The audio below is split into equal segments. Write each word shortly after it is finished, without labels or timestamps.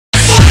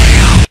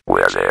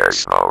there's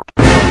smoke.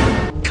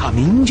 Come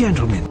in,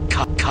 gentlemen.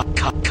 Come.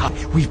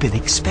 We've been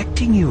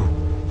expecting you.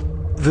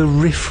 The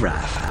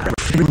riffraff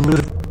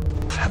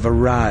have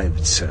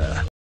arrived,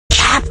 sir.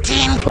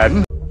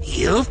 Captain,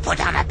 you've put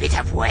on a bit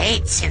of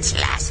weight since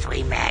last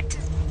we met.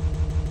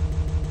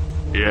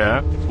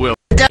 Yeah, well,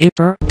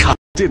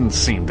 didn't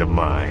seem to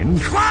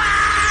mind.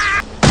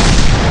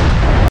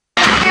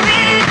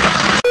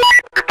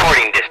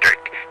 Reporting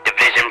district,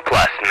 Division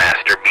Plus,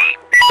 Master B.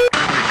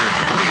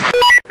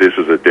 This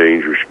is a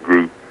dangerous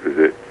groups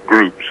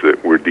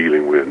that we're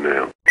dealing with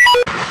now.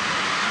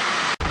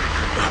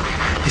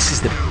 This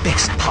is the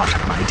best part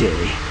of my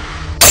day.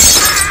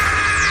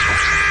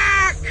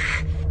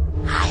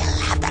 I'll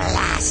have the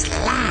last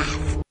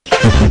laugh.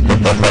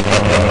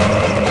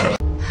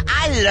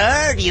 I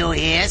lured you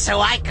here so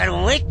I could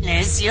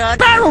witness your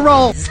barrel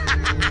rolls.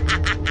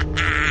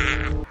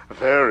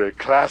 Very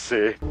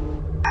classy.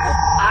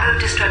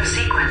 Auto-destruct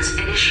sequence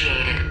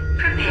initiated.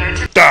 Prepare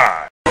to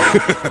Die!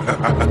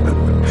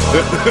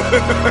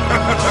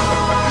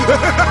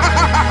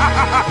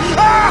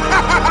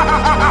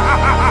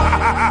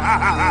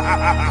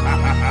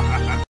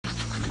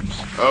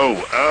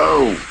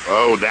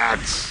 Oh,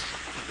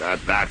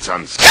 that's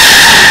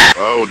unsafe.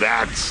 Oh,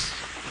 that's.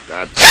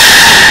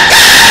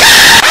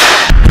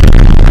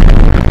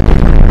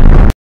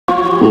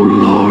 O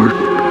Lord,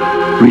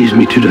 raise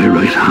me to thy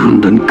right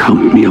hand and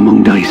count me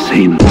among thy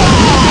saints.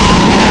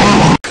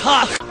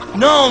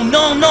 No,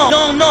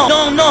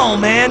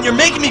 man. You're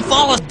making me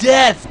fall to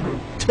death.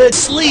 To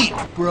sleep,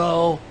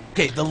 bro.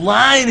 Okay, the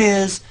line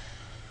is...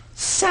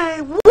 Say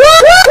what?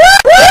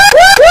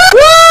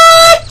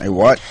 Say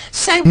what?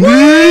 Say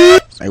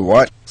what? Say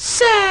what?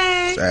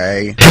 Say...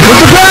 Say...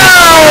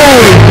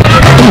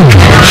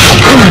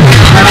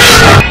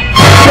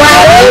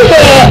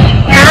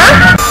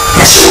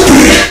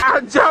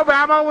 Joe,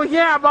 I'm over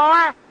here,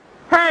 boy.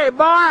 Hey,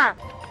 boy.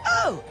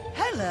 Oh,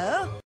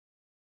 hello.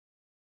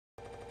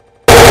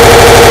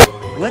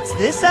 What's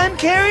this I'm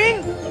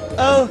carrying?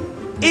 Oh,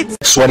 it's...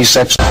 Sweaty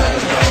steps.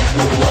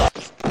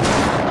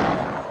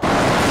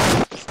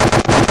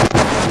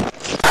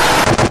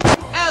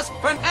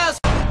 Aspen.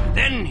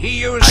 Then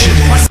he used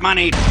his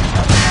money.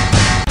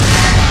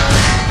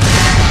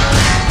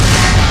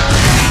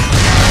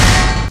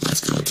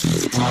 Let's go to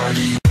the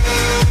party.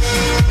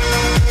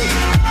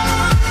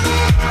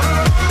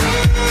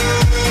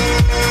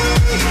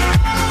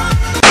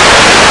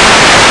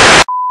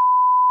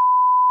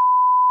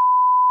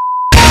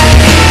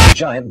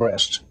 Giant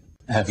breast.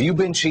 Have you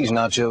been cheese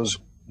nachos?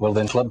 Well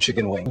then club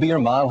chicken wing. Beer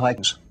mile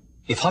hikes.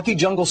 If hockey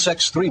jungle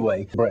sex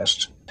three-way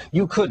breasts.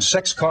 You could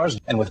sex cars,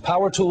 and with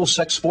power tools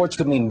sex sports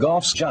could mean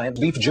golf's giant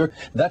beef jerk.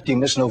 That came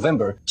this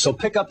November, so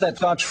pick up that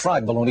Scotch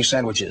fried bologna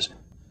sandwiches.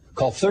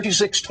 Call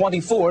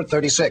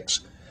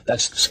 362436.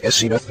 That's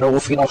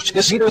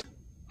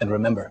and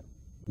remember,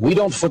 we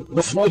don't foot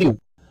the Floyd you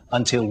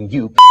until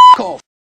you off.